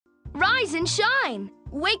Rise and shine!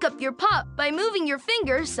 Wake up your pup by moving your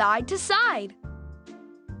fingers side to side.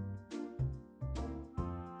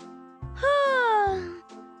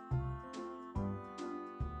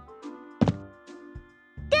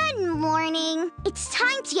 Good morning. It's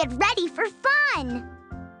time to get ready for fun.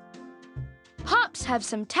 Pups have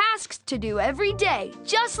some tasks to do every day,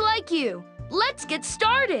 just like you. Let's get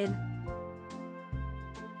started.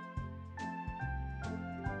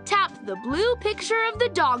 Tap the blue picture of the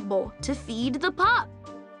dog bowl to feed the pup.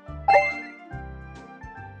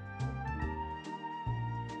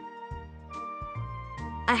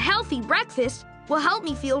 A healthy breakfast will help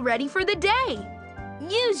me feel ready for the day.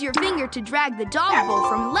 Use your finger to drag the dog bowl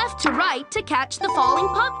from left to right to catch the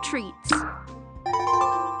falling pup treats.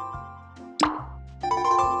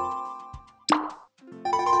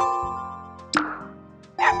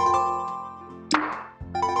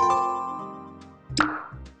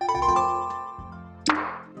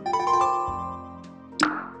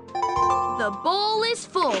 The bowl is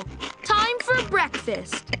full. Time for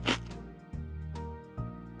breakfast.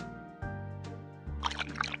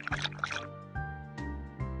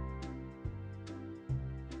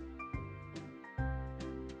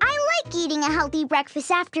 I like eating a healthy breakfast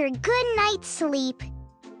after a good night's sleep.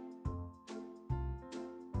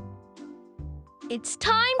 It's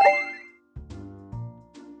time.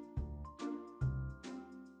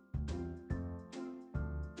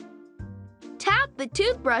 Tap the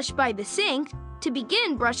toothbrush by the sink to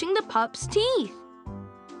begin brushing the pup's teeth.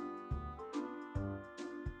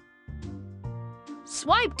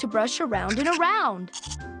 Swipe to brush around and around.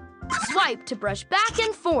 Swipe to brush back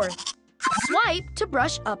and forth. Swipe to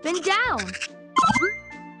brush up and down.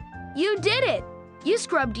 You did it! You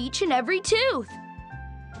scrubbed each and every tooth.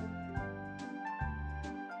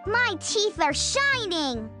 My teeth are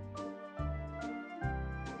shining.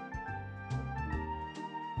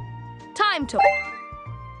 Time to...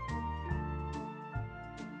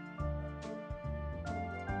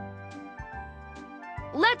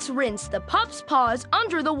 Let's rinse the pup's paws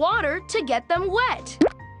under the water to get them wet.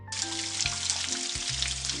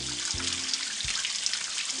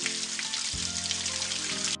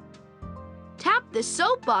 Tap the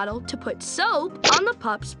soap bottle to put soap on the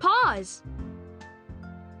pup's paws.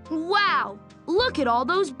 Wow! Look at all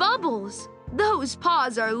those bubbles. Those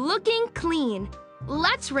paws are looking clean.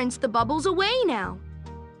 Let's rinse the bubbles away now.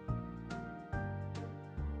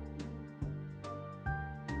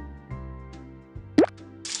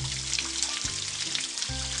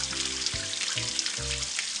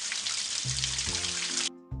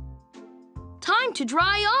 Time to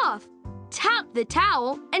dry off. Tap the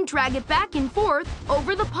towel and drag it back and forth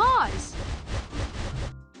over the paws.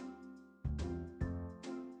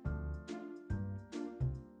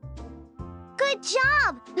 Good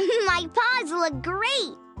job! My paws look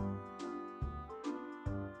great.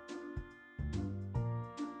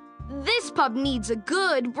 This pup needs a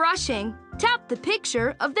good brushing. Tap the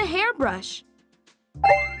picture of the hairbrush.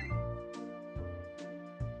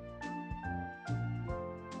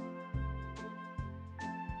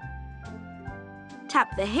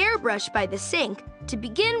 Tap the hairbrush by the sink to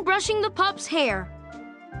begin brushing the pup's hair.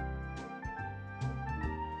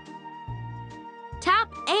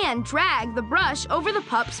 Tap and drag the brush over the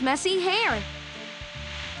pup's messy hair.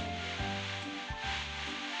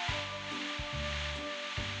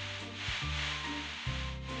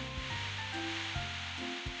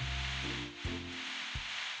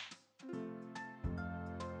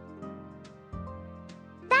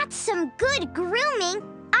 That's some good grooming.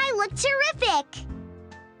 I look terrific.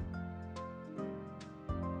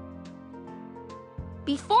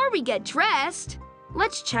 Before we get dressed,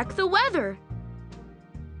 let's check the weather.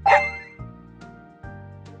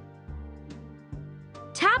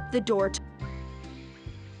 Tap the door.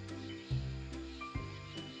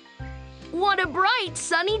 What a bright,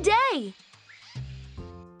 sunny day!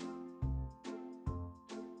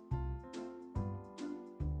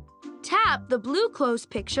 Tap the blue clothes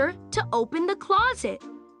picture to open the closet.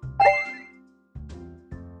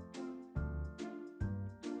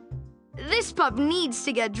 This pup needs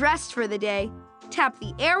to get dressed for the day. Tap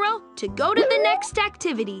the arrow to go to the next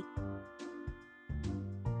activity.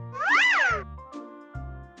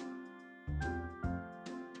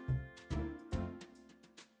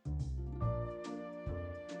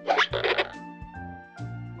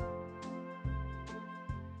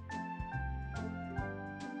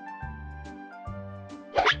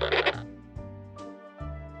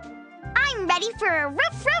 I'm ready for a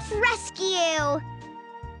Ruff rescue.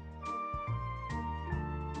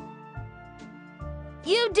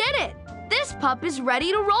 You did it! This pup is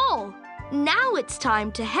ready to roll. Now it's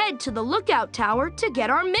time to head to the lookout tower to get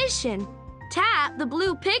our mission. Tap the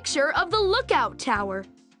blue picture of the lookout tower.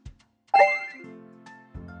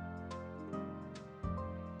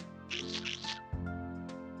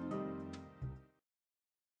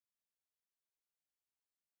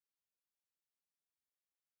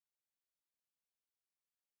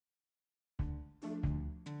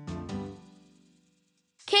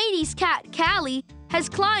 Katie's cat, Callie, has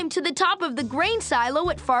climbed to the top of the grain silo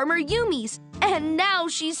at Farmer Yumi's, and now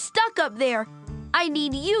she's stuck up there. I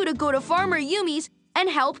need you to go to Farmer Yumi's and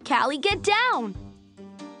help Callie get down.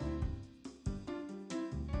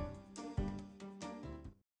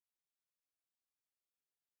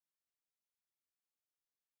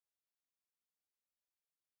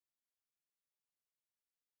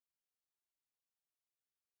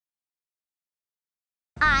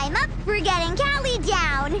 I'm up for getting Callie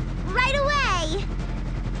down right away.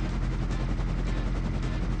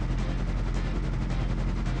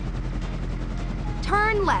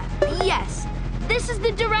 Turn left. Yes, this is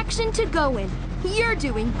the direction to go in. You're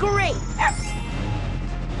doing great.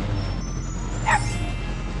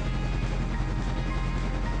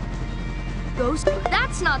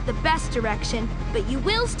 That's not the best direction, but you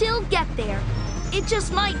will still get there. It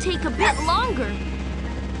just might take a bit longer.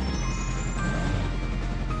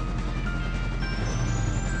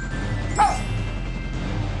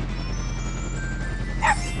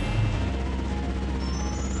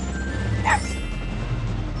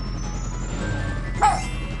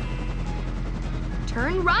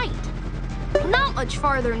 Turn right. Not much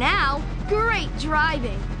farther now. Great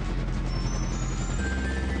driving.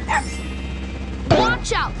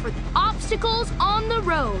 Watch out for the obstacles on the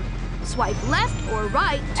road. Swipe left or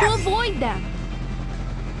right to avoid them.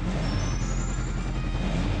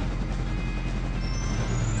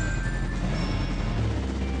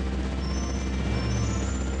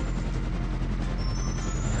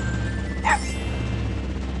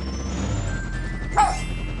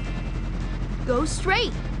 Go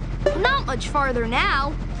straight. Not much farther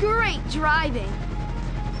now. Great driving.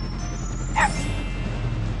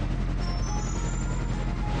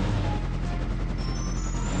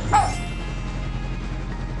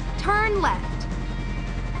 Turn left.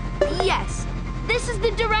 Yes, this is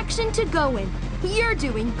the direction to go in. You're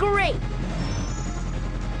doing great.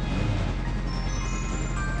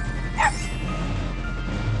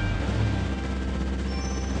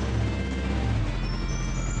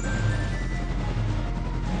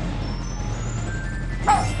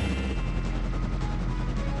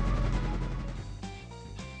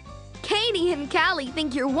 Katie and Callie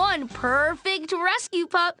think you're one perfect rescue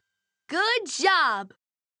pup. Good job!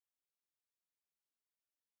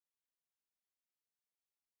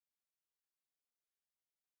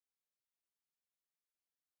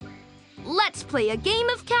 Let's play a game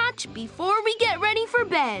of catch before we get ready for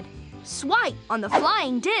bed. Swipe on the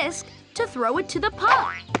flying disc to throw it to the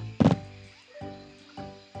pup.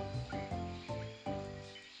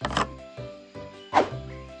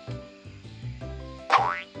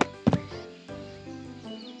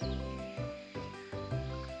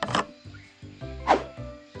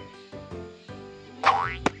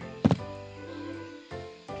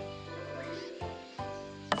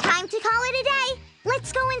 Time to call it a day.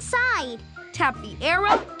 Let's go inside. Tap the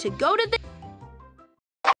arrow to go to the...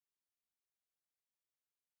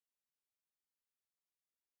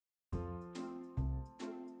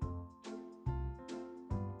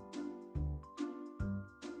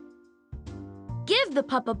 Give the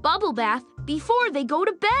pup a bubble bath before they go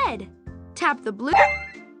to bed. Tap the blue...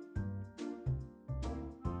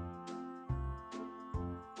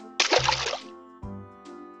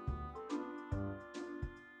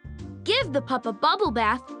 Give the pup a bubble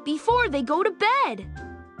bath before they go to bed.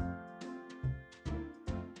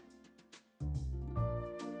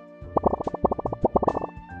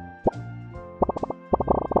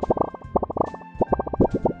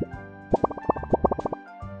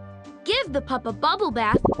 Give the pup a bubble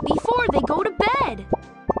bath before they go to bed.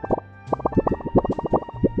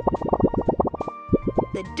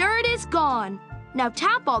 The dirt is gone. Now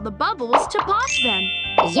tap all the bubbles to pop them.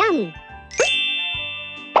 Yum!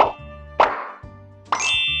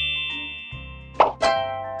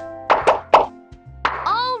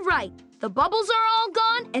 All right, the bubbles are all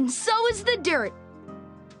gone, and so is the dirt.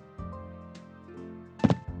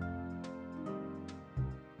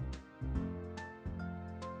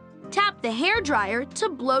 Tap the hairdryer to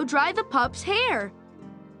blow dry the pup's hair.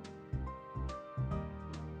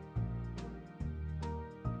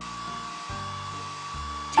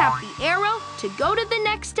 Tap the arrow to go to the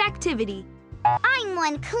next activity. I'm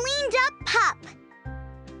one cleaned up pup.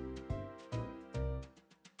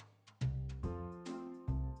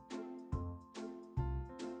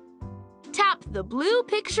 Tap the blue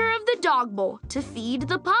picture of the dog bowl to feed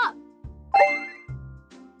the pup.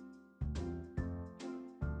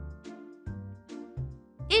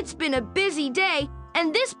 It's been a busy day,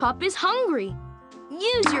 and this pup is hungry.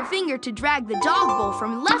 Use your finger to drag the dog bowl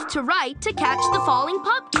from left to right to catch the falling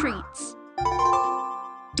pup treats.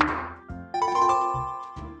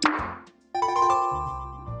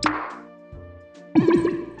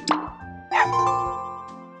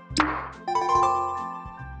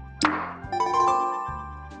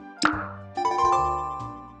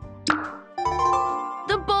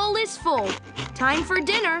 The bowl is full. Time for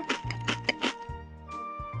dinner.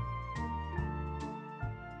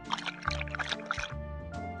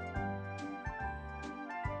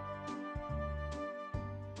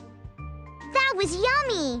 That was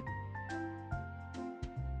yummy!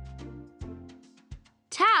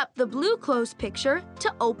 Tap the blue clothes picture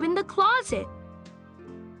to open the closet.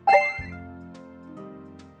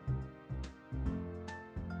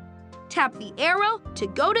 Tap the arrow to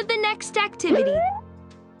go to the next activity.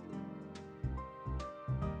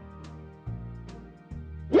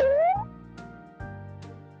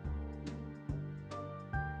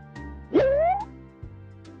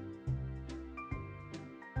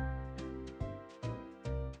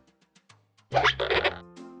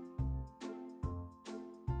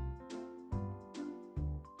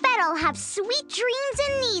 Bet I'll have sweet dreams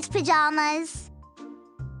in these pajamas.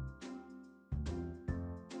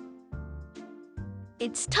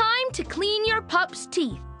 It's time to clean your pup's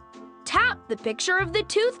teeth. Tap the picture of the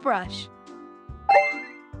toothbrush.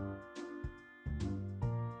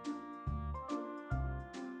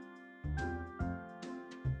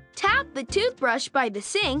 Tap the toothbrush by the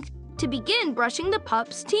sink to begin brushing the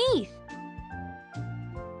pup's teeth.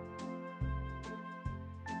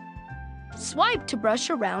 Swipe to brush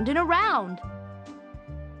around and around.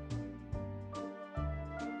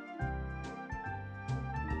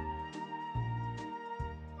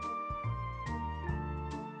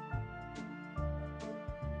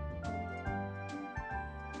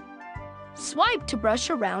 Swipe to brush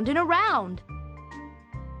around and around.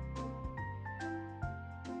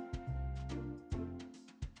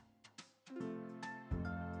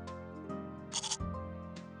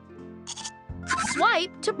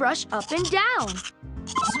 Swipe to brush up and down.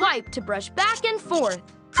 Swipe to brush back and forth.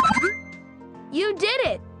 You did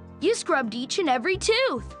it! You scrubbed each and every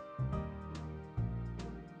tooth.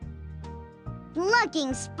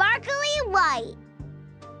 Looking sparkly white.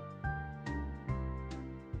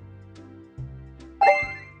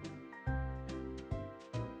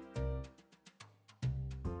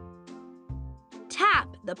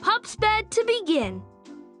 Tap the pup's bed to begin.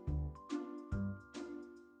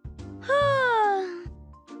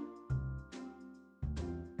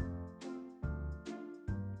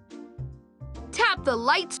 Tap the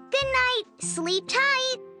lights. Good night. Sleep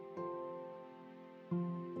tight.